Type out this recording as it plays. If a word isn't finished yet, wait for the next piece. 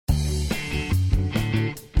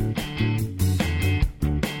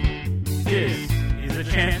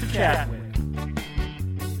chat with.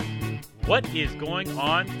 What is going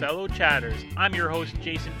on, fellow chatters? I'm your host,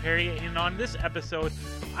 Jason Perry, and on this episode,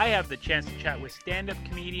 I have the chance to chat with stand-up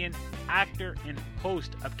comedian, actor, and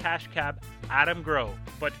host of Cash Cab, Adam Growe.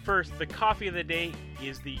 But first, the coffee of the day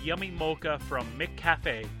is the yummy mocha from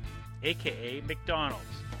McCafé, aka McDonald's.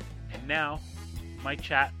 And now, my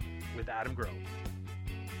chat with Adam Growe.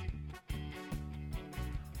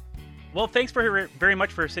 Well, thanks very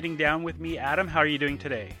much for sitting down with me, Adam. How are you doing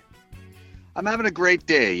today? I'm having a great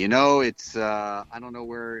day. You know, it's, I don't know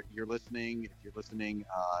where you're listening. If you're listening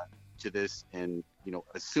to this and, you know,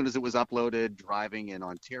 as soon as it was uploaded, driving in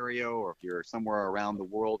Ontario, or if you're somewhere around the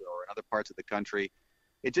world or in other parts of the country,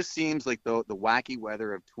 it just seems like the wacky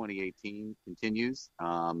weather of 2018 continues.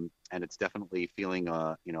 And it's definitely feeling,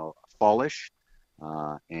 fallish.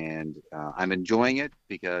 And I'm enjoying it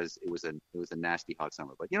because it was a nasty hot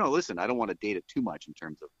summer. But, you know, listen, I don't want to date it too much in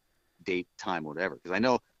terms of date, time, whatever, because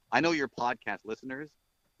I know your podcast listeners,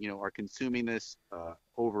 you know, are consuming this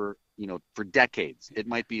over, you know, for decades. It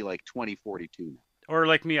might be like 2042 now. Or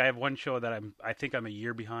like me, I have one show that I think I'm a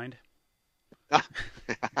year behind.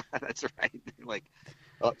 That's right. Like,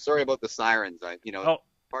 sorry about the sirens.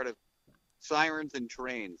 Part of sirens and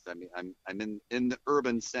trains. I mean, I'm in the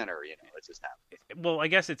urban center. You know, it just happens. Well, I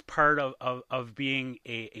guess it's part of being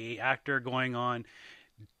a actor, going on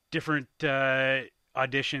different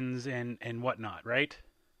auditions and whatnot, right?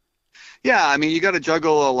 Yeah, I mean, you got to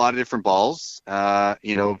juggle a lot of different balls,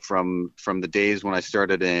 you know, from the days when I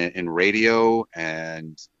started in radio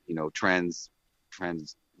and, you know, transitioned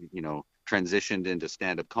into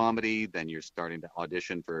stand-up comedy. Then you're starting to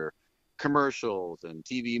audition for commercials and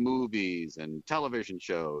TV movies and television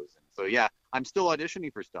shows. And so, yeah, I'm still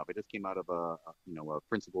auditioning for stuff. I just came out of a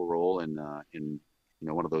principal role in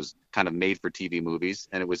one of those kind of made-for-TV movies,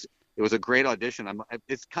 and it was a great audition.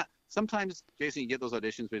 Sometimes, Jason, you get those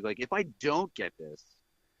auditions where you're like, if I don't get this,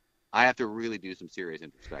 I have to really do some serious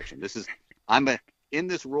introspection. In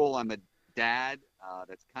this role, I'm a dad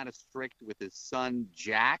that's kind of strict with his son,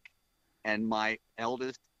 Jack, and my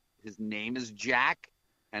eldest, his name is Jack,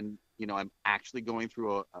 and, you know, I'm actually going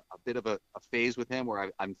through a bit of a phase with him where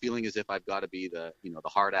I'm feeling as if I've got to be the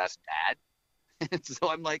hard-ass dad. And so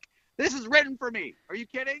I'm like, this is written for me. Are you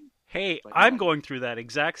kidding? Hey, but I'm going through that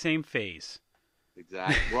exact same phase.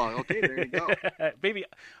 Exactly. Well, okay, there you go. Maybe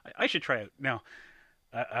I should try it. No,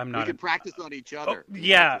 I'm not. We can practice on each other. Oh,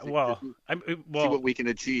 yeah, see what we can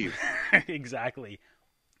achieve. Exactly.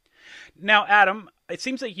 Now, Adam, it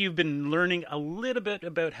seems like you've been learning a little bit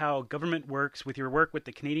about how government works with your work with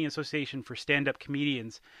the Canadian Association for Stand-Up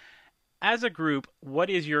Comedians. As a group, what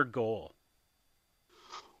is your goal?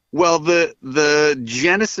 Well, the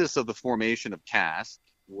genesis of the formation of CASC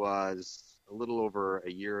was a little over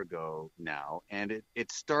a year ago now, and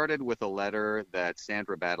it started with a letter that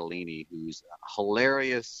Sandra Battellini, who's a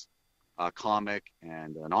hilarious comic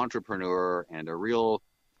and an entrepreneur and a real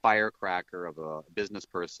firecracker of a business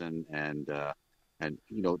person and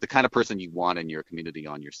you know, the kind of person you want in your community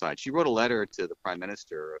on your side. She wrote a letter to the Prime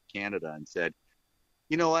Minister of Canada and said,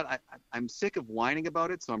 you know what, I'm sick of whining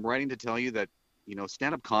about it, so I'm writing to tell you that, you know,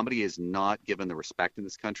 stand-up comedy is not given the respect in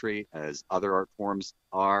this country as other art forms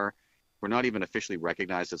are. We're not even officially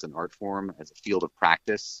recognized as an art form, as a field of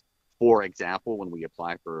practice. For example, when we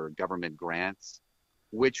apply for government grants,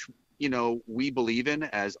 which, you know, we believe in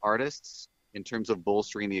as artists in terms of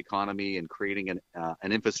bolstering the economy and creating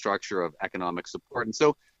an infrastructure of economic support. And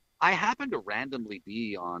so I happened to randomly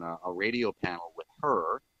be on a radio panel with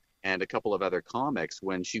her and a couple of other comics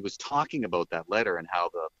when she was talking about that letter and how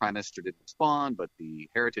the Prime Minister didn't respond, but the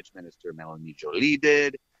Heritage Minister, Melanie Joly,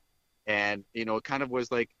 did. And, you know, it kind of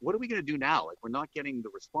was like, what are we going to do now? Like, we're not getting the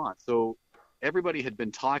response. So everybody had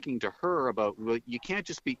been talking to her about, well, you can't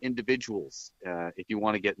just be individuals if you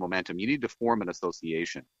want to get momentum. You need to form an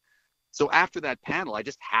association. So after that panel, I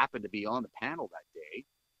just happened to be on the panel that day.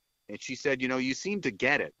 And she said, you know, you seem to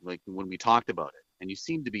get it, like when we talked about it, and you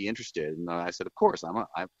seem to be interested. And I said, of course, I'm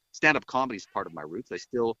stand-up comedy is part of my roots. I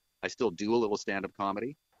still do a little stand-up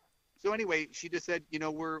comedy. So anyway, she just said, you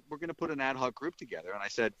know, we're going to put an ad hoc group together. And I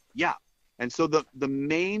said, yeah. And so the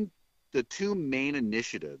two main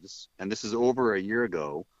initiatives, and this is over a year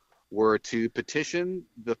ago, were to petition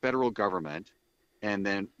the federal government, and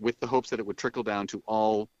then with the hopes that it would trickle down to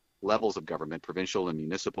all levels of government, provincial and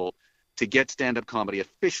municipal, to get stand-up comedy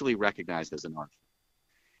officially recognized as an art form.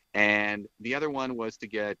 And the other one was to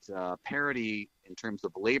get parity in terms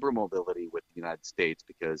of labor mobility with the United States,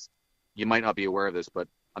 because you might not be aware of this, but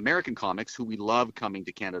American comics, who we love coming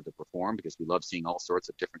to Canada to perform because we love seeing all sorts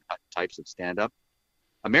of different types of stand-up,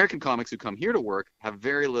 American comics who come here to work have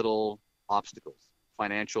very little obstacles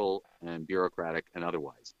financial and bureaucratic and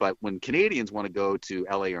otherwise. But when Canadians want to go to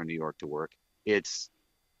LA or New York to work, it's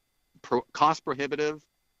cost prohibitive.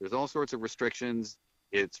 There's all sorts of restrictions.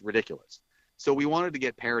 It's ridiculous. So we wanted to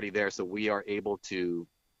get parity there so we are able to,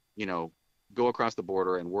 go across the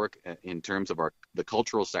border and work in terms of the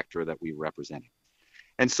cultural sector that we represent.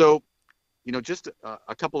 And so, just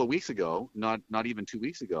a couple of weeks ago, not even 2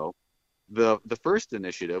 weeks ago, the first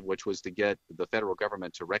initiative, which was to get the federal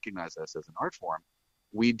government to recognize us as an art form,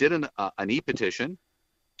 we did an e-petition,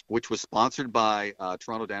 which was sponsored by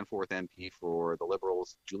Toronto Danforth MP for the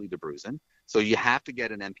Liberals, Julie DeBruzen. So you have to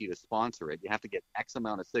get an MP to sponsor it. You have to get X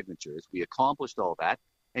amount of signatures. We accomplished all that.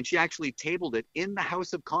 And she actually tabled it in the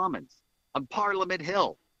House of Commons on Parliament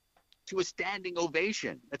Hill to a standing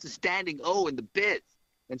ovation. That's a standing O in the biz.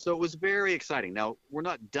 And so it was very exciting. Now, we're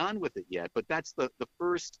not done with it yet, but that's the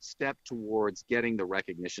first step towards getting the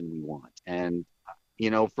recognition we want. And,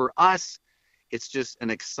 for us, it's just an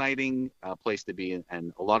exciting place to be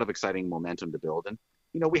and a lot of exciting momentum to build. And,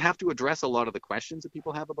 we have to address a lot of the questions that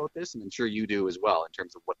people have about this, and I'm sure you do as well in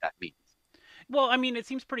terms of what that means. Well, I mean, it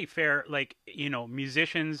seems pretty fair. Like,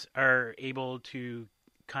 musicians are able to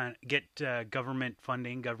kind of get government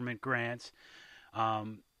funding, government grants.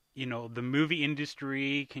 The movie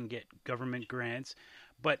industry can get government grants,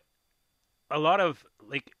 but a lot of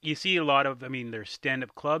there's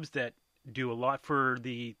stand-up clubs that do a lot for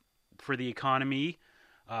the economy.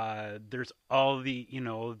 There's all the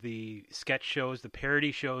the sketch shows, the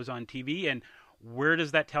parody shows on TV, and where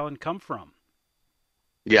does that talent come from?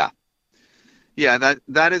 Yeah,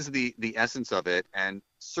 that is the essence of it, and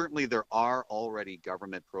certainly there are already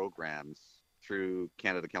government programs through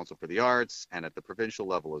Canada Council for the Arts and at the provincial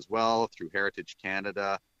level as well, through Heritage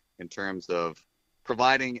Canada, in terms of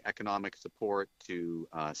providing economic support to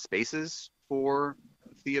spaces for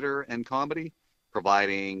theatre and comedy,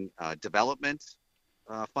 providing development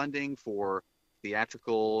funding for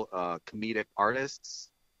theatrical comedic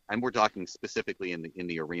artists. And we're talking specifically in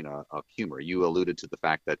the arena of humor. You alluded to the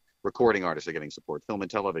fact that recording artists are getting support, film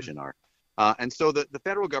and television are. And so the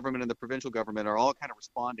federal government and the provincial government are all kind of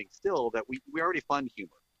responding still that we already fund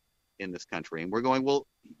humor in this country. And we're going, well,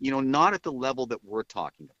 not at the level that we're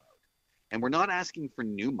talking about. And we're not asking for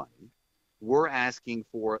new money. We're asking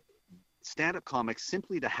for stand-up comics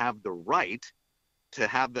simply to have the right to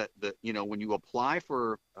have when you apply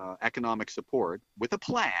for economic support with a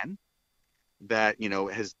plan that,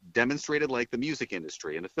 has demonstrated, like the music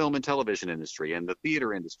industry and the film and television industry and the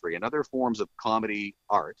theater industry and other forms of comedy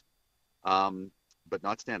art, but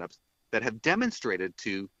not stand-ups, that have demonstrated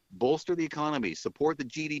to bolster the economy, support the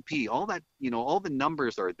GDP, all that, all the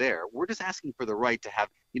numbers are there. We're just asking for the right to have,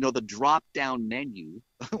 the drop-down menu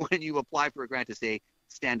when you apply for a grant to say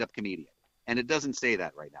stand-up comedian. And it doesn't say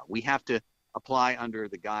that right now. We have to apply under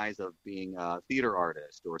the guise of being a theater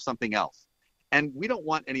artist or something else. And we don't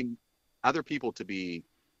want any other people to be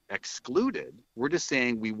excluded. We're just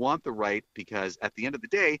saying we want the right because at the end of the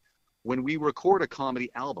day, when we record a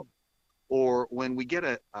comedy album or when we get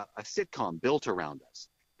a sitcom built around us,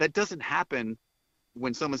 that doesn't happen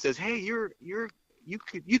when someone says, "Hey, you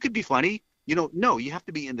could be funny." No, you have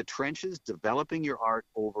to be in the trenches developing your art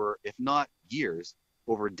over, if not years,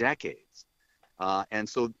 over decades. And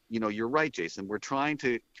so, you're right, Jason. We're trying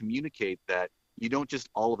to communicate that you don't just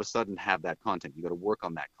all of a sudden have that content. You got to work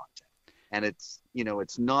on that content. And it's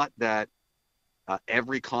not that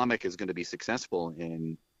every comic is going to be successful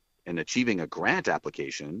in achieving a grant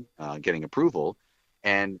application, getting approval.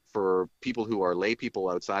 And for people who are lay people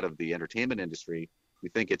outside of the entertainment industry, we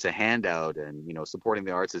think it's a handout and, supporting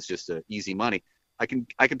the arts is just easy money. I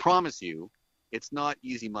can promise you it's not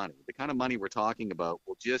easy money. The kind of money we're talking about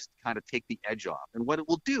will just kind of take the edge off. And what it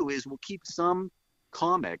will do is we'll keep some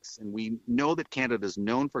comics, and we know that Canada is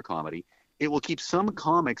known for comedy, it will keep some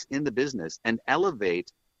comics in the business and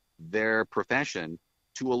elevate their profession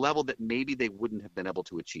to a level that maybe they wouldn't have been able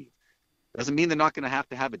to achieve. Doesn't mean they're not going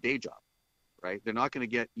to have a day job, right? They're not going to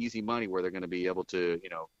get easy money where they're going to be able to,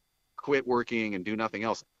 quit working and do nothing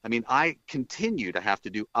else. I mean, I continue to have to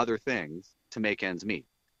do other things to make ends meet.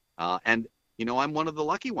 And I'm one of the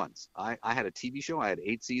lucky ones. I had a TV show. I had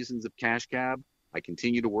 8 seasons of Cash Cab. I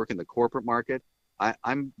continue to work in the corporate market.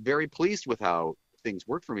 I'm very pleased with how things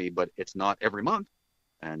work for me, but it's not every month.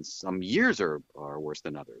 And some years are worse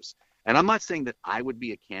than others. And I'm not saying that I would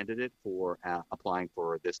be a candidate for applying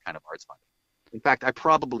for this kind of arts funding. In fact, I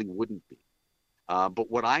probably wouldn't be.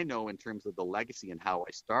 But what I know in terms of the legacy and how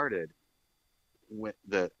I started, with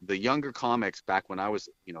the younger comics back when I was,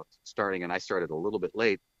 starting, and I started a little bit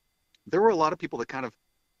late, there were a lot of people that kind of,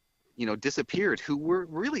 disappeared who were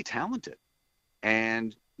really talented.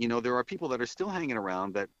 And, there are people that are still hanging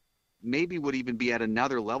around that maybe would even be at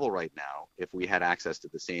another level right now if we had access to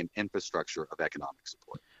the same infrastructure of economic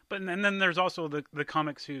support. But and then there's also the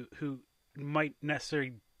comics who might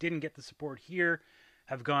necessarily didn't get the support here,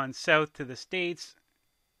 have gone south to the States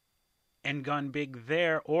and gone big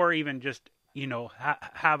there, or even just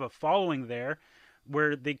have a following there,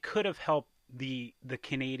 where they could have helped the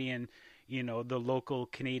Canadian, the local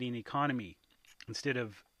Canadian economy instead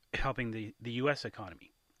of helping the U.S.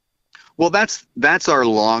 economy. Well, that's our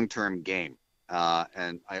long-term game,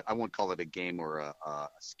 and I won't call it a game or a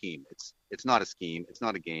scheme. It's not a scheme. It's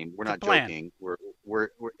not a game. We're not joking.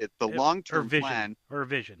 It's the long-term plan or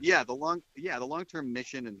vision. Yeah, the long-term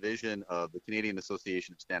mission and vision of the Canadian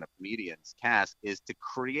Association of Stand-Up Comedians, CASC, is to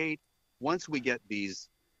create, once we get these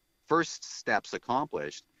first steps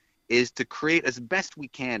accomplished, is to create as best we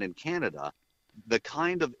can in Canada the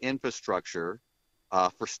kind of infrastructure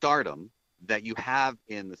for stardom that you have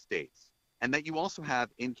in the States, and that you also have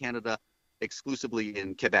in Canada, exclusively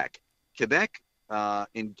in Quebec. Quebec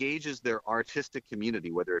engages their artistic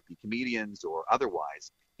community, whether it be comedians or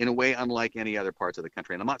otherwise, in a way unlike any other parts of the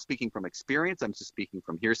country. And I'm not speaking from experience, I'm just speaking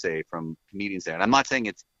from hearsay from comedians there. And I'm not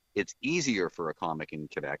saying it's easier for a comic in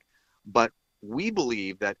Quebec, but we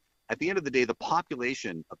believe that at the end of the day, the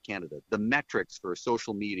population of Canada, the metrics for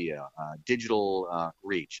social media, digital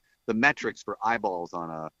reach, the metrics for eyeballs on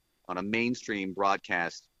a mainstream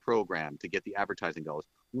broadcast program to get the advertising dollars,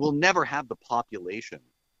 will never have the population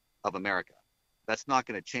of America. That's not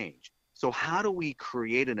going to change. So how do we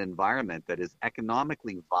create an environment that is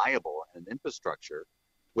economically viable and infrastructure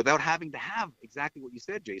without having to have exactly what you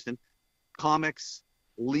said, Jason? Comics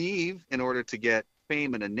leave in order to get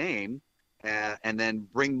fame and a name, and then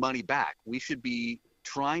bring money back. We should be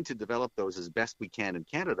trying to develop those as best we can in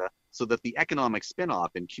Canada, so that the economic spinoff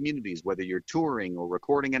in communities, whether you're touring or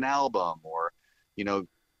recording an album or,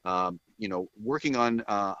 working on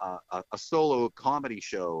a solo comedy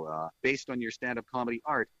show based on your stand-up comedy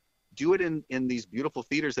art, do it in these beautiful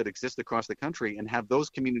theaters that exist across the country and have those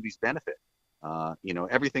communities benefit.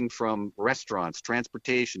 Everything from restaurants,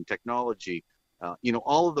 transportation, technology,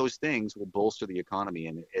 all of those things will bolster the economy,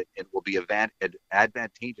 and it will be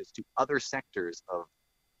advantageous to other sectors of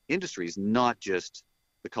industries, not just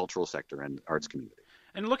the cultural sector and arts community.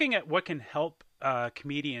 And looking at what can help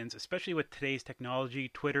comedians, especially with today's technology,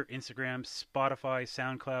 Twitter, Instagram, Spotify,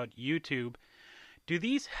 SoundCloud, YouTube, do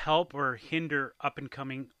these help or hinder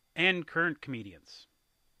up-and-coming and current comedians?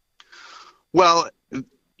 Well,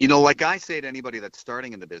 like I say to anybody that's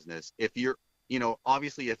starting in the business, if you're,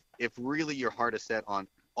 obviously if really your heart is set on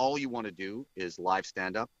all you want to do is live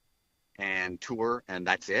stand-up and tour and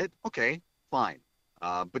that's it, okay, fine.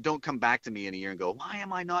 But don't come back to me in a year and go, why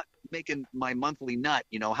am I not making my monthly nut?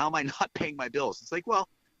 How am I not paying my bills? It's like, well,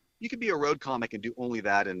 you could be a road comic and do only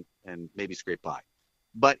that and maybe scrape by.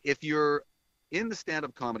 But if you're in the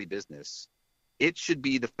stand-up comedy business, it should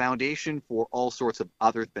be the foundation for all sorts of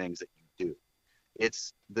other things that you do.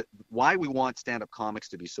 It's why we want stand-up comics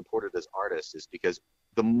to be supported as artists is because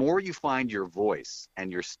the more you find your voice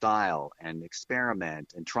and your style and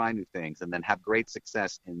experiment and try new things and then have great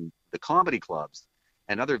success in the comedy clubs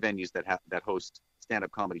and other venues that host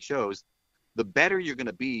stand-up comedy shows, the better you're going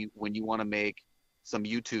to be when you want to make some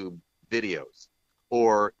YouTube videos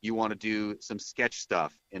or you want to do some sketch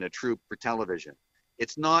stuff in a troupe for television.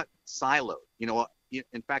 It's not siloed.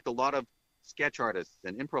 In fact, a lot of sketch artists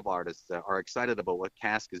and improv artists are excited about what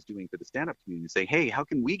CASC is doing for the stand-up community and say, hey, how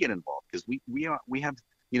can we get involved? Because we have,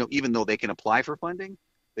 even though they can apply for funding,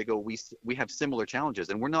 they go, we have similar challenges.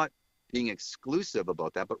 And we're not being exclusive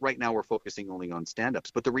about that, but right now we're focusing only on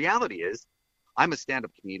stand-ups. But the reality is, I'm a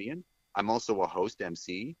stand-up comedian. I'm also a host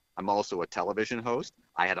MC. I'm also a television host.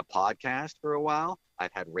 I had a podcast for a while.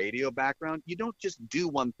 I've had radio background. You don't just do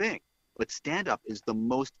one thing, but stand-up is the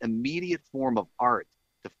most immediate form of art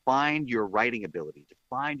to find your writing ability, to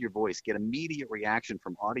find your voice, get immediate reaction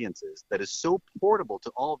from audiences that is so portable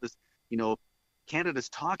to all of this. Canada's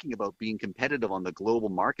talking about being competitive on the global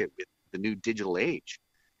market with the new digital age.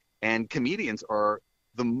 And comedians are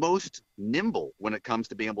the most nimble when it comes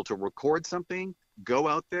to being able to record something, go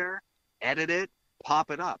out there, edit it,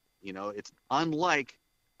 pop it up. It's unlike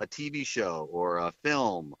a TV show or a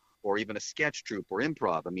film or even a sketch troupe or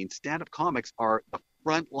improv. I mean, stand-up comics are the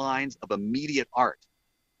front lines of immediate art.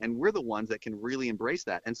 And we're the ones that can really embrace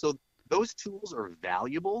that. And so those tools are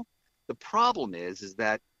valuable. The problem is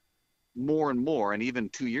that more and more, and even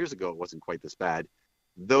 2 years ago, it wasn't quite this bad,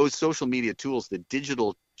 those social media tools, the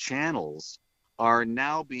digital channels, are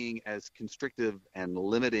now being as constrictive and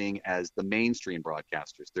limiting as the mainstream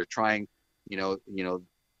broadcasters. They're trying,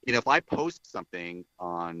 if I post something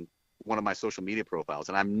on one of my social media profiles,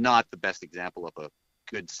 and I'm not the best example of a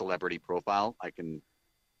good celebrity profile. I can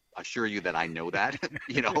assure you that I know that,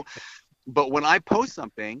 you know. But when I post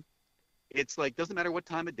something, it's like, doesn't matter what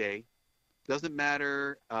time of day, doesn't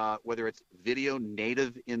matter whether it's video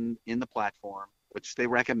native in the platform, which they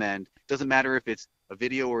recommend, doesn't matter if it's a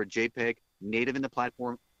video or a JPEG native in the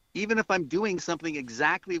platform, even if I'm doing something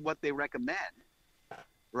exactly what they recommend,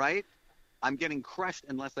 right? I'm getting crushed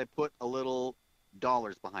unless I put a little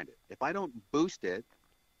dollars behind it. If I don't boost it,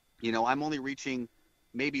 you know, I'm only reaching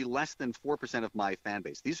maybe less than 4% of my fan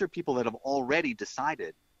base. These are people that have already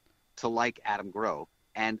decided to like Adam Growe.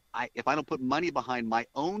 And if I don't put money behind my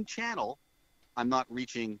own channel, I'm not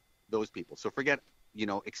reaching those people. So forget, you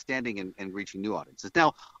know, extending and reaching new audiences.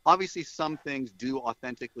 Now, obviously, some things do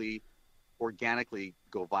authentically, organically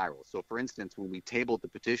go viral. So, for instance, when we tabled the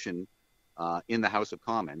petition in the House of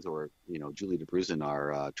Commons, or, you know, Julie DeBruzen,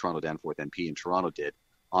 our Toronto Danforth MP in Toronto, did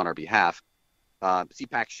on our behalf,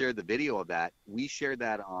 CPAC shared the video of that. We shared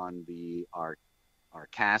that on our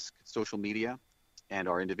CASC social media and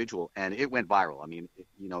our individual, and it went viral. I mean,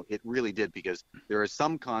 you know, it really did, because there is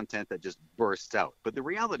some content that just bursts out. But the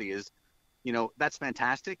reality is, you know, that's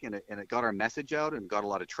fantastic, and it got our message out and got a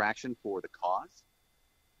lot of traction for the cause.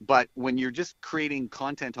 But when you're just creating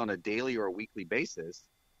content on a daily or a weekly basis,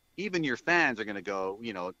 even your fans are going to go,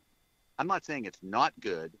 you know, I'm not saying it's not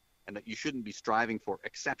good and that you shouldn't be striving for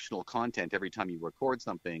exceptional content every time you record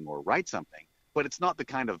something or write something, but it's not the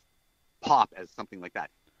kind of pop as something like that.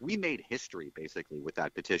 We made history, basically, with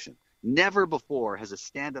that petition. Never before has a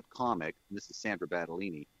stand-up comic, and this is Sandra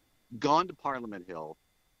Battolini, gone to Parliament Hill,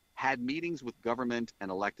 had meetings with government and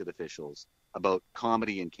elected officials about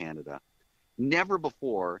comedy in Canada. Never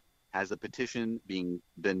before has a petition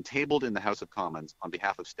been tabled in the House of Commons on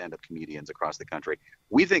behalf of stand-up comedians across the country.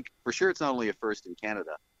 We think for sure it's not only a first in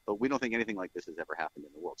Canada, but we don't think anything like this has ever happened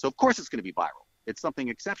in the world. So of course it's going to be viral. It's something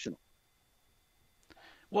exceptional.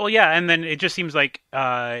 Well, yeah, and then it just seems like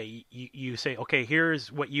you say, okay,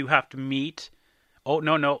 here's what you have to meet. Oh,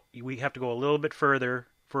 no, we have to go a little bit further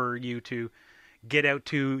for you to get out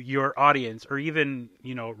to your audience, or even,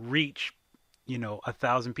 you know, reach, you know,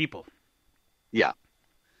 1,000 people. Yeah.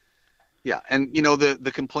 Yeah, and, you know,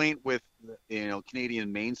 the complaint with, you know,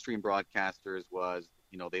 Canadian mainstream broadcasters was,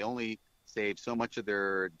 you know, they only save so much of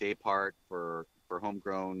their day part for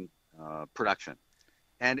homegrown production.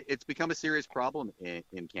 And it's become a serious problem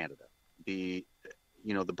in Canada. The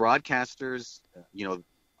broadcasters, you know,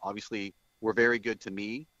 obviously were very good to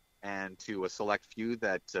me and to a select few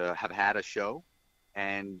that have had a show,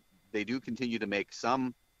 and they do continue to make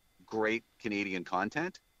some great Canadian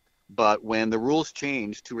content. But when the rules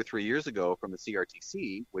changed 2 or 3 years ago from the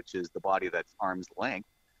CRTC, which is the body that's arm's length,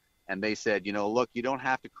 and they said, you know, look, you don't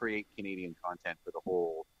have to create Canadian content for the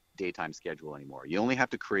whole daytime schedule anymore. You only have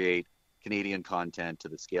to create Canadian content to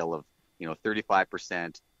the scale of, you know,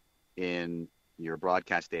 35% in your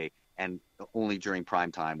broadcast day, and only during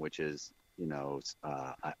prime time, which is, you know,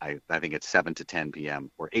 I think it's 7 to 10 p.m.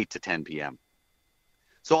 or 8 to 10 p.m.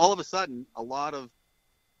 So all of a sudden, a lot of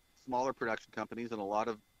smaller production companies and a lot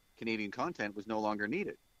of Canadian content was no longer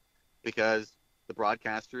needed, because the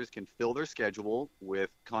broadcasters can fill their schedule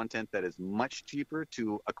with content that is much cheaper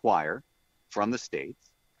to acquire from the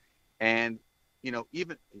States. And,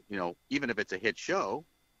 even if it's a hit show,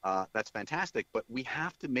 that's fantastic, but we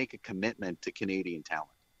have to make a commitment to Canadian talent.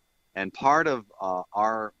 And part of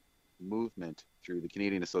our movement through the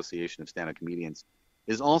Canadian Association of Stand-Up Comedians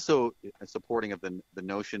is also supporting of the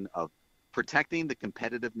notion of protecting the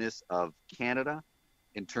competitiveness of Canada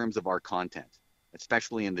in terms of our content,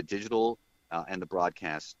 especially in the digital and the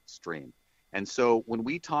broadcast stream. And so when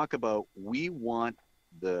we talk about, we want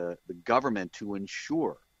the government to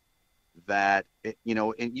ensure that,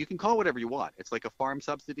 and you can call it whatever you want. It's like a farm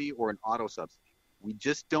subsidy or an auto subsidy. We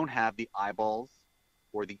just don't have the eyeballs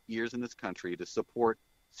or the ears in this country to support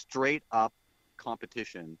straight up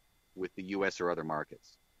competition with the U.S. or other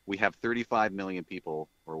markets. We have 35 million people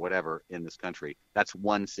or whatever in this country. That's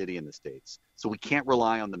one city in the States. So we can't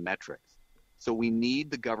rely on the metrics. So we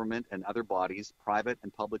need the government and other bodies, private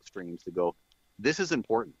and public streams, to go, this is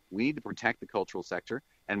important. We need to protect the cultural sector.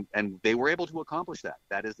 And they were able to accomplish that.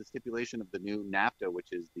 That is the stipulation of the new NAFTA,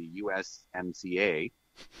 which is the USMCA.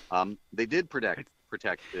 They did protect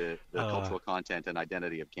the cultural content and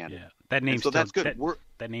identity of Canada. Yeah, that name. So still, that's good.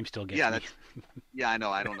 That name still gets me. Yeah, I know.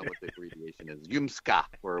 I don't know what the abbreviation is. UMSCA,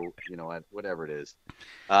 or whatever it is.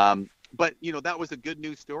 But that was a good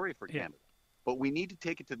news story for Canada. But we need to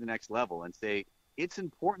take it to the next level and say it's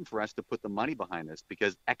important for us to put the money behind this,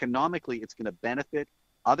 because economically it's going to benefit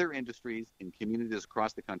other industries in communities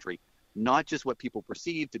across the country, not just what people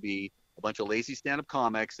perceive to be a bunch of lazy stand-up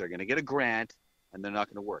comics. They're going to get a grant and they're not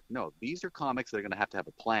going to work. No, these are comics that are going to have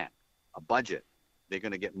a plan, a budget. They're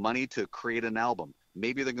going to get money to create an album.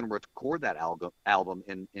 Maybe they're going to record that album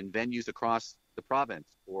in venues across the province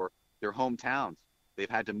or their hometowns. They've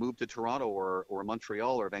had to move to Toronto or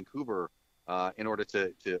Montreal or Vancouver in order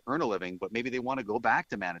to earn a living, but maybe they want to go back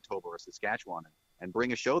to Manitoba or Saskatchewan and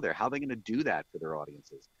bring a show there. How are they going to do that for their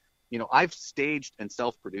audiences? I've staged and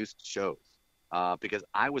self-produced shows because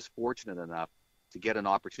I was fortunate enough to get an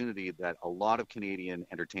opportunity that a lot of Canadian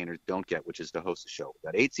entertainers don't get, which is to host a show.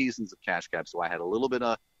 Got 8 seasons of Cash Cab, so I had a little bit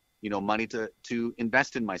of money to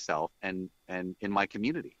invest in myself and in my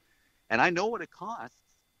community. And I know what it costs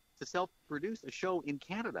to self-produce a show in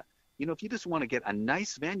Canada. If you just want to get a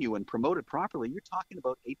nice venue and promote it properly, you're talking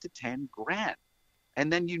about 8 to 10 grand.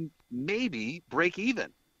 And then you maybe break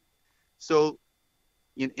even. So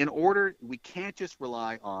in order, we can't just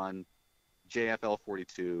rely on JFL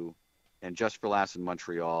 42 and Just for Laughs in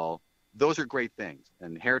Montreal. Those are great things.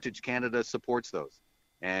 And Heritage Canada supports those.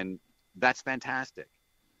 And that's fantastic.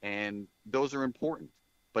 And those are important.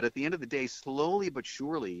 But at the end of the day, slowly but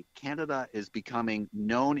surely, Canada is becoming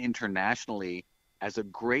known internationally as a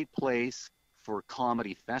great place for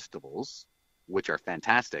comedy festivals, which are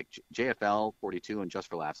fantastic. JFL 42 and Just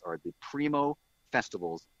for Laughs are the primo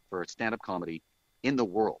festivals for stand-up comedy in the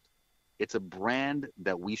world. It's a brand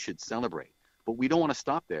that we should celebrate. But we don't want to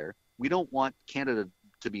stop there. We don't want Canada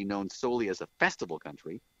to be known solely as a festival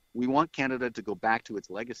country. We want Canada to go back to its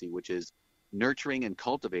legacy, which is nurturing and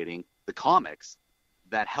cultivating the comics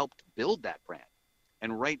that helped build that brand.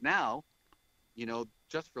 And right now,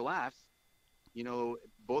 Just for Laughs,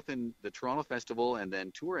 both in the Toronto Festival and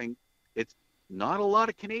then touring, it's not a lot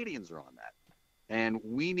of Canadians are on that. And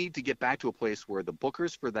we need to get back to a place where the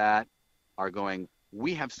bookers for that are going,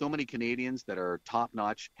 we have so many Canadians that are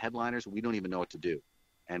top-notch headliners, we don't even know what to do.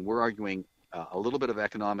 And we're arguing a little bit of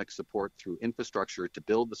economic support through infrastructure to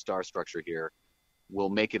build the star structure here will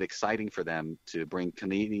make it exciting for them to bring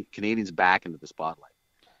Canadians back into the spotlight.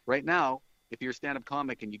 Right now, if you're a stand-up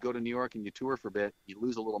comic and you go to New York and you tour for a bit, you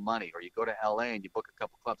lose a little money, or you go to LA and you book a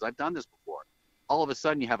couple clubs. I've done this before. All of a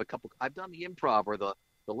sudden you have I've done the Improv or the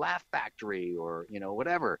Laugh Factory or,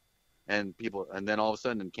 whatever. And then all of a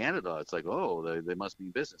sudden in Canada, it's like, oh, they must be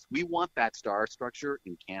in business. We want that star structure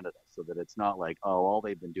in Canada so that it's not like, oh, all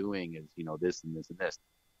they've been doing is, this and this and this.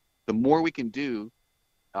 The more we can do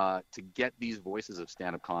to get these voices of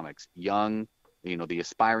stand-up comics, young, the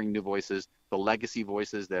aspiring new voices, the legacy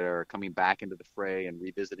voices that are coming back into the fray and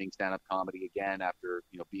revisiting stand-up comedy again after,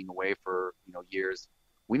 being away for, years.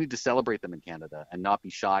 We need to celebrate them in Canada and not be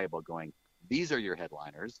shy about going, these are your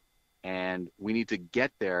headliners, and we need to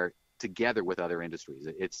get there together with other industries.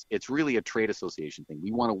 It's really a trade association thing.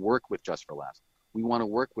 We want to work with Just for Laughs. We want to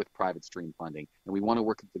work with private stream funding, and we want to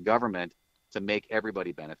work with the government to make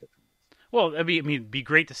everybody benefit from this. Well, it'd be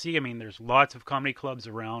great to see. There's lots of comedy clubs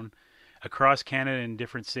across Canada in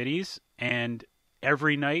different cities, and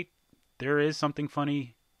every night there is something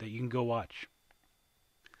funny that you can go watch.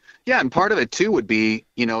 Yeah, and part of it too would be,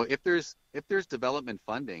 if there's development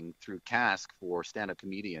funding through CASC for stand-up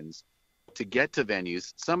comedians to get to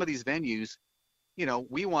venues, some of these venues,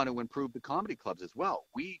 we want to improve the comedy clubs as well.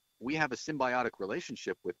 We have a symbiotic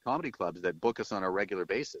relationship with comedy clubs that book us on a regular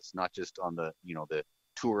basis, not just on the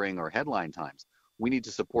touring or headline times. We need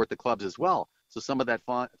to support the clubs as well. So some of that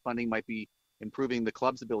funding might be improving the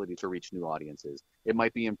club's ability to reach new audiences. It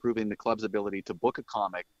might be improving the club's ability to book a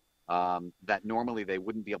comic that normally they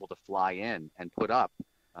wouldn't be able to fly in and put up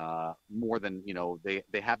more than,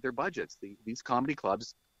 they have their budgets. These comedy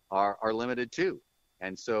clubs are limited too.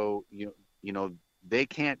 And so, they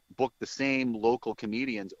can't book the same local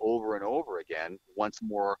comedians over and over again once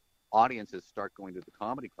more audiences start going to the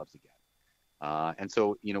comedy clubs again. And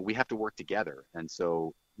so, we have to work together. And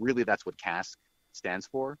so really that's what CASC stands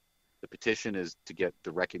for. The petition is to get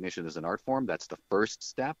the recognition as an art form. That's the first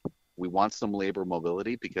step. We want some labor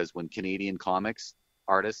mobility because when Canadian comics,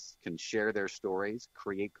 artists can share their stories,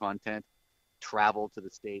 create content, travel to the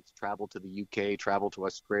States, travel to the UK, travel to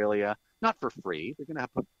Australia, not for free. They're going to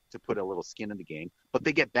have to put a little skin in the game, but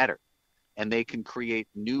they get better. And they can create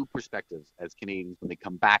new perspectives as Canadians when they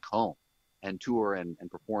come back home and tour and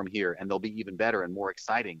perform here. And they'll be even better and more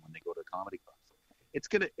exciting when they go to comedy clubs.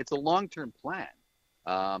 It's a long-term plan.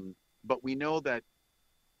 But we know that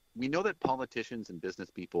politicians and business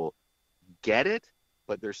people get it,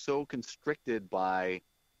 but they're so constricted by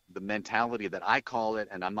the mentality that I call it,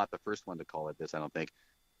 and I'm not the first one to call it this, I don't think.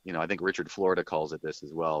 I think Richard Florida calls it this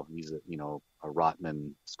as well. He's a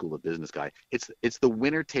Rotman School of Business guy. It's the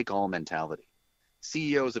winner-take-all mentality.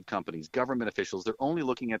 CEOs of companies, government officials, they're only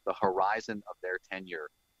looking at the horizon of their tenure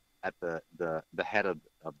at the head of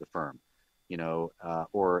the firm.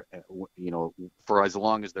 for as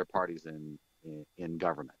long as their party's in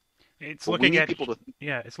government. It's But we looking need at people to,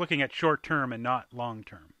 it's looking at short term and not long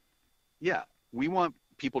term. yeah, we want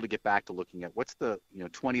people to get back to looking at what's the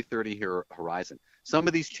 20, 30 year horizon. Some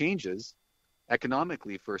of these changes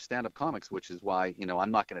economically for stand-up comics, which is why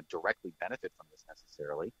I'm not going to directly benefit from this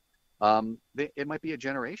necessarily. It might be a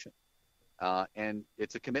generation. And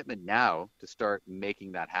it's a commitment now to start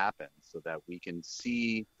making that happen so that we can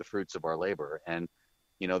see the fruits of our labor. And,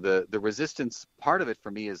 the resistance part of it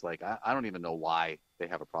for me is like, I don't even know why they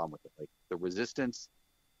have a problem with it. Like the resistance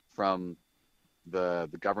from the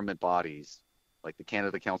government bodies, like the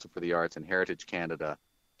Canada Council for the Arts and Heritage Canada,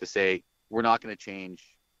 to say, we're not going to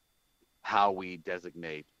change how we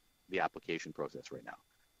designate the application process right now.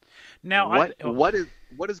 Now, what is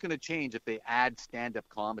going to change if they add stand-up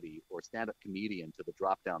comedy or stand-up comedian to the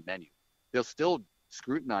drop-down menu? They'll still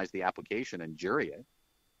scrutinize the application and jury it.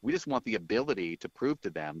 We just want the ability to prove to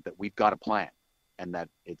them that we've got a plan and that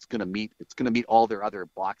it's going to meet all their other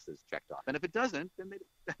boxes checked off. And if it doesn't, then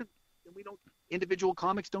we don't. Individual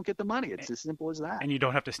comics don't get the money. It's as simple as that. And you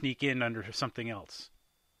don't have to sneak in under something else.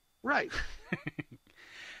 Right.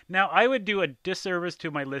 Now, I would do a disservice to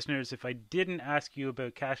my listeners if I didn't ask you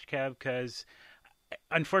about Cash Cab, because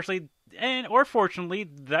unfortunately, or fortunately,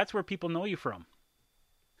 that's where people know you from.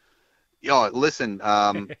 Yo, listen,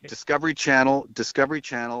 Discovery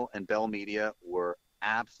Channel and Bell Media were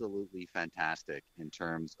absolutely fantastic in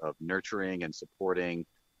terms of nurturing and supporting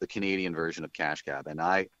the Canadian version of Cash Cab. And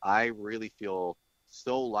I really feel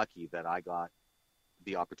so lucky that I got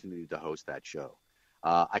the opportunity to host that show.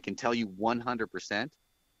 I can tell you 100%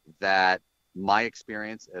 that my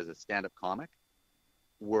experience as a stand-up comic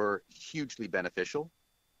were hugely beneficial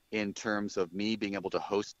in terms of me being able to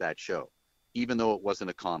host that show, even though it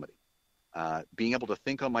wasn't a comedy. Being able to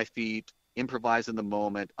think on my feet, improvise in the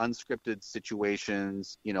moment, unscripted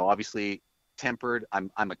situations, obviously tempered. I'm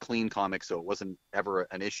a clean comic, so it wasn't ever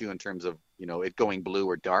an issue in terms of, it going blue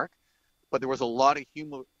or dark. But there was a lot of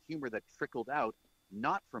humor that trickled out,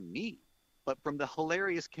 not from me, but from the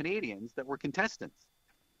hilarious Canadians that were contestants.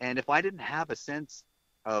 And if I didn't have a sense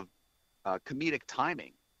of comedic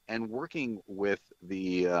timing and working with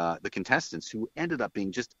the contestants, who ended up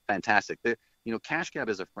being just fantastic. Cash Cab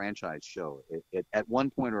is a franchise show. At one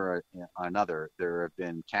point or another, there have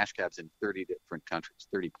been Cash Cabs in 30 different countries,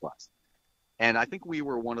 30 plus. And I think we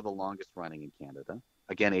were one of the longest running in Canada.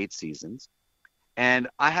 Again, 8 seasons. And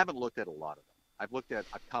I haven't looked at a lot of them. I've looked at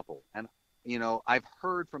a couple. And, I've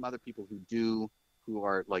heard from other people who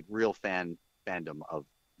are like real fandom of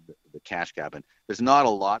the Cash Cab. And there's not a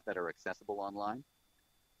lot that are accessible online.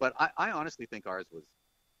 But I honestly think ours was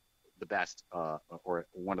the best, or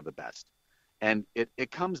one of the best. And it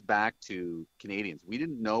comes back to Canadians. We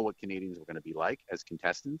didn't know what Canadians were going to be like as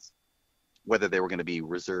contestants, whether they were going to be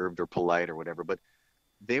reserved or polite or whatever. But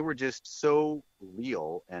they were just so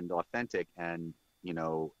real and authentic and,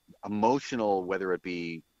 emotional, whether it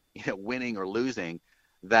be winning or losing,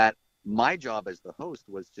 that my job as the host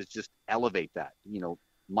was to just elevate that.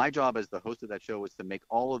 My job as the host of that show was to make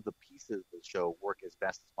all of the pieces of the show work as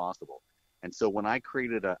best as possible. And so when I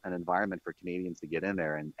created an environment for Canadians to get in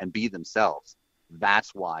there and be themselves,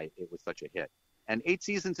 that's why it was such a hit. And 8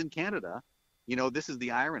 seasons in Canada, this is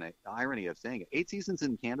the irony of saying it. 8 seasons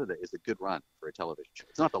in Canada is a good run for a television show.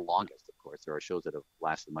 It's not the longest, of course. There are shows that have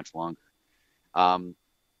lasted much longer.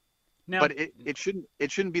 But it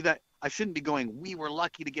shouldn't be that. I shouldn't be going, we were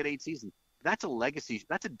lucky to get 8 seasons. That's a legacy.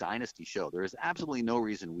 That's a dynasty show. There is absolutely no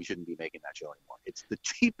reason we shouldn't be making that show anymore. It's the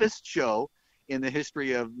cheapest show in the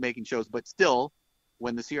history of making shows. But still,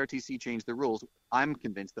 when the CRTC changed the rules, I'm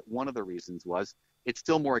convinced that one of the reasons was it's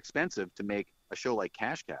still more expensive to make a show like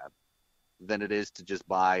Cash Cab than it is to just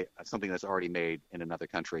buy something that's already made in another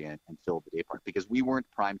country and fill the day part, because we weren't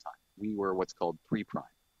prime time. We were what's called pre-prime.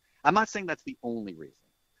 I'm not saying that's the only reason,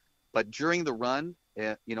 but during the run,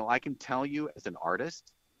 I can tell you as an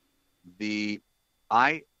artist, the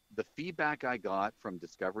feedback I got from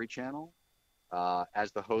Discovery Channel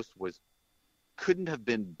as the host couldn't have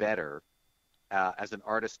been better as an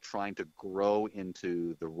artist trying to grow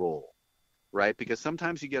into the role, right? Because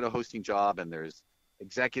sometimes you get a hosting job and there's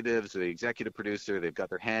executives or the executive producer, they've got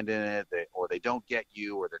their hand in it, or they don't get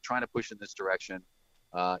you, or they're trying to push in this direction.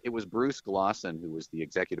 It was Bruce Glosson, who was the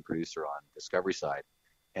executive producer on Discovery side,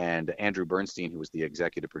 and Andrew Bernstein, who was the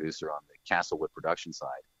executive producer on the Castlewood production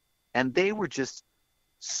side. And they were just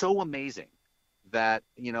so amazing that,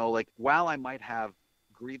 while I might have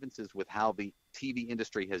grievances with how the TV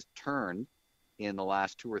industry has turned in the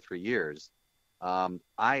last 2 or 3 years,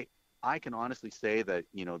 I can honestly say that,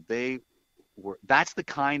 they that's the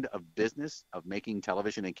kind of business of making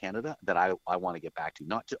television in Canada that I want to get back to,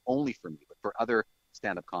 not only for me, but for other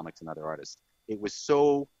stand-up comics and other artists. It was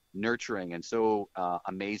so nurturing and so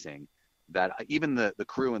amazing that even the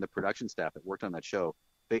crew and the production staff that worked on that show,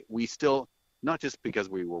 we still, not just because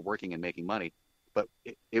we were working and making money, but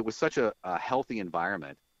it was such a healthy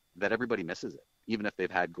environment that everybody misses it, even if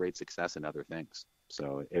they've had great success in other things.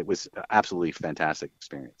 So it was absolutely fantastic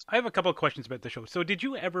experience. I have a couple of questions about the show. So did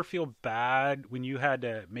you ever feel bad when you had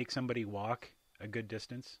to make somebody walk a good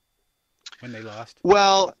distance when they lost?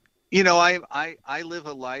 Well, I live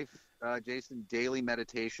a life, Jason, daily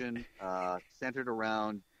meditation centered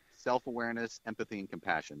around self-awareness, empathy, and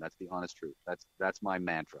compassion. That's the honest truth. That's my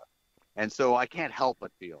mantra. And so I can't help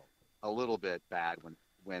but feel a little bit bad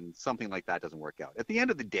when something like that doesn't work out. At the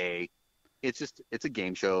end of the day, it's a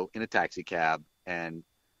game show in a taxi cab, and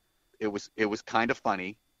it was kind of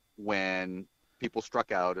funny when people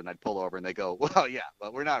struck out and I'd pull over and they go, well, yeah,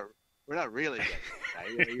 but we're not really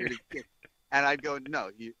getting out. Right? And I'd go, no,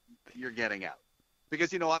 you're getting out.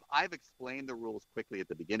 Because, I've explained the rules quickly at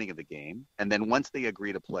the beginning of the game, and then once they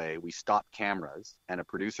agree to play, we stop cameras, and a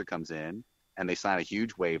producer comes in, and they sign a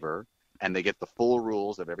huge waiver, and they get the full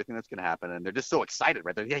rules of everything that's going to happen, and they're just so excited,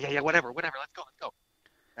 right? They're, yeah, whatever, let's go.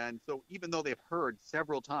 And so even though they've heard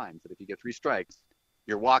several times that if you get 3 strikes,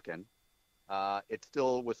 you're walking, it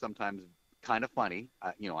still was sometimes kind of funny.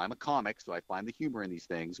 I'm a comic, so I find the humor in these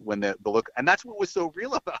things when the look, and that's what was so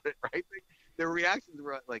real about it, right? Their reactions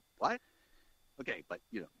were like, what? Okay, but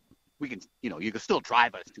we can, you can still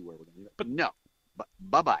drive us to where we're going. But no, but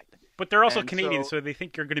bye-bye. But they're also Canadian, so they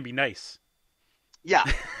think you're going to be nice. Yeah.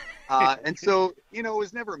 And so, it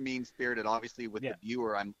was never mean-spirited. Obviously, with the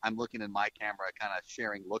viewer, I'm looking in my camera, kind of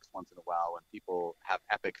sharing looks once in a while when people have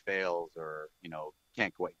epic fails or,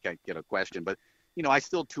 can't get a question. But, I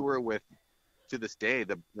still tour with, to this day,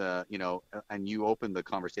 and you opened the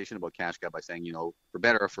conversation about Cash Cab by saying, for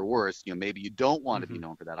better or for worse, maybe you don't want to be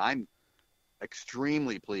known for that. I'm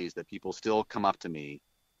extremely pleased that people still come up to me.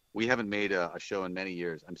 We haven't made a show in many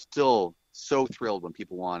years. I'm still so thrilled when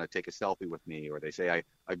people want to take a selfie with me, or they say,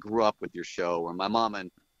 I grew up with your show, or my mom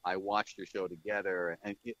and I watched your show together.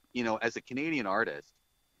 And, as a Canadian artist,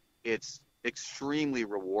 it's extremely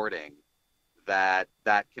rewarding that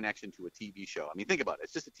connection to a TV show. I mean, think about it.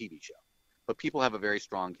 It's just a TV show, but people have a very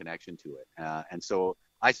strong connection to it. And so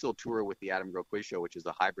I still tour with the Adam Growe Quiz Show, which is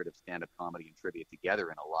a hybrid of stand-up comedy and trivia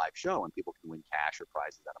together in a live show, and people can win cash or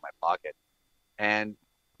prizes out of my pocket. And,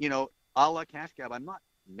 a la Cash Cab, I'm not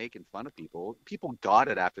making fun of people. People got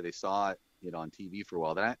it after they saw it on TV for a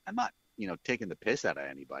while. That I'm not, taking the piss out of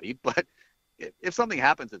anybody. But if something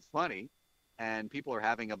happens, it's funny, and people are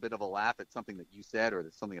having a bit of a laugh at something that you said or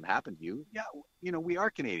that something that happened to you. Yeah, we are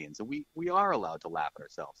Canadians, and we are allowed to laugh at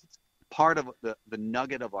ourselves. It's part of the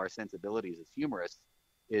nugget of our sensibilities as humorists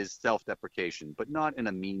is self-deprecation, but not in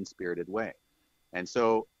a mean-spirited way. And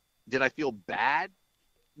so, did I feel bad?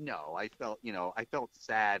 No, I felt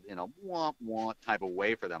sad in a womp type of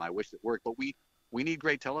way for them. I wish it worked, but we need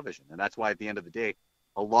great television, and that's why at the end of the day,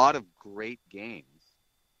 a lot of great games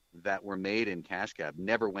that were made in Cash Cab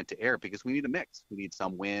never went to air because we need a mix. We need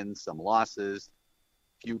some wins, some losses,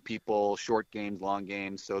 few people, short games, long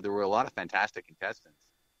games. So there were a lot of fantastic contestants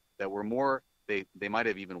that were more. They might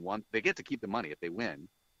have even won. They get to keep the money if they win.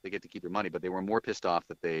 They get to keep their money, but they were more pissed off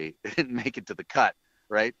that they didn't make it to the cut,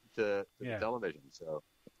 right, to the television. So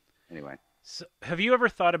anyway. So have you ever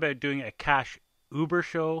thought about doing a Cash Uber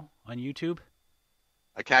show on YouTube?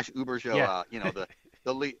 A Cash Uber show, yeah.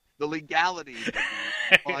 The legalities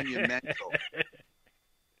are monumental.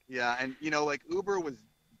 Yeah, and like Uber was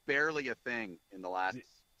barely a thing in the last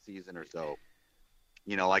season or so.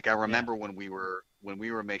 I remember when we were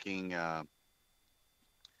making I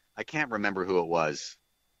can't remember who it was.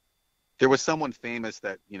 There was someone famous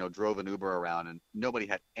that, drove an Uber around and nobody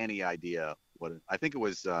had any idea I think it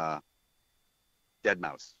was Dead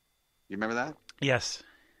Mouse. You remember that? Yes.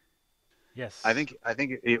 I think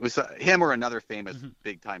it was him or another famous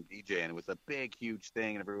big time DJ, and it was a big, huge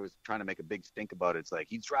thing, and everyone was trying to make a big stink about it. It's like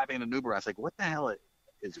he's driving an Uber. I was like, what the hell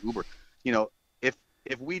is Uber?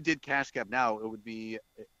 If we did Cash Cab now, it would be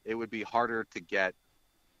harder to get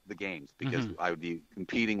the games because I would be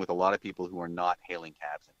competing with a lot of people who are not hailing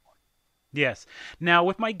cabs anymore. Yes. Now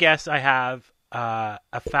with my guests, I have a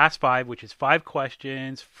Fast Five, which is 5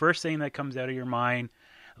 questions. First thing that comes out of your mind,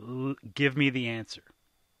 give me the answer.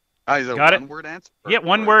 Is it Got a one-word answer? Yeah,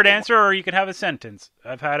 one-word answer, or you could have a sentence.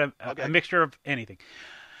 I've had a mixture of anything.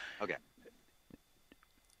 Okay.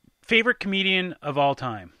 Favorite comedian of all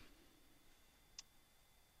time?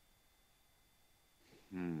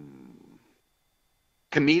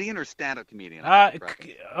 Comedian or stand-up comedian?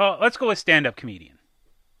 Let's go with stand-up comedian.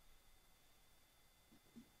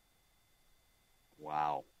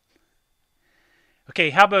 Wow. Okay,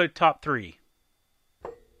 how about top 3?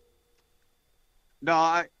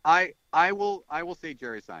 No, I will say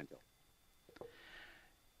Jerry Seinfeld.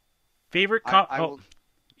 Favorite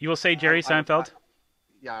you will say Jerry Seinfeld?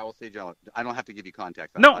 Yeah, I will say Joe. I don't have to give you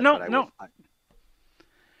context. No.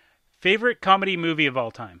 Favorite comedy movie of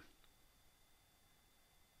all time?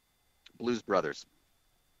 Blues Brothers.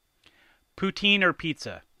 Poutine or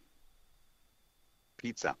pizza?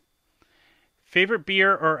 Pizza. Favorite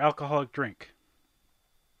beer or alcoholic drink?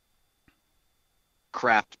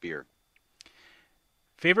 Craft beer.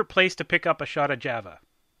 Favorite place to pick up a shot of Java?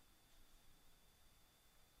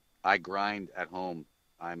 I grind at home.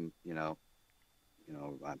 I'm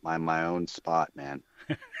my own spot, man.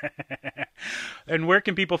 And where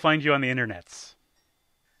can people find you on the internets?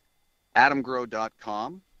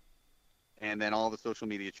 AdamGrowe.com. And then all the social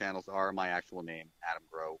media channels are my actual name, Adam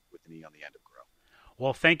Growe, with an E on the end of Growe.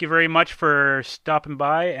 Well, thank you very much for stopping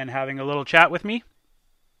by and having a little chat with me.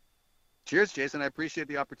 Cheers, Jason. I appreciate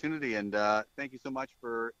the opportunity. And thank you so much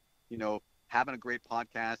for, having a great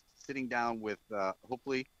podcast, sitting down with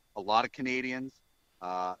hopefully a lot of Canadians,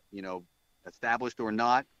 established or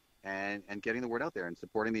not, and getting the word out there and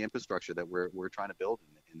supporting the infrastructure that we're trying to build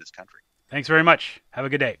in this country. Thanks very much. Have a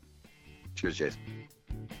good day. Cheers, Jason.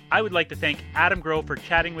 I would like to thank Adam Growe for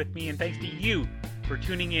chatting with me, and thanks to you for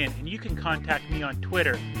tuning in. And you can contact me on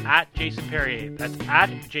Twitter at Jason Perrier. That's at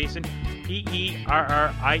Jason, Perrier,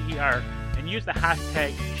 and use the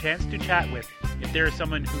hashtag Chance to Chat With if there is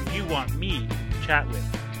someone who you want me to chat with.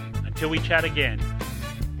 Until we chat again,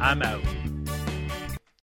 I'm out.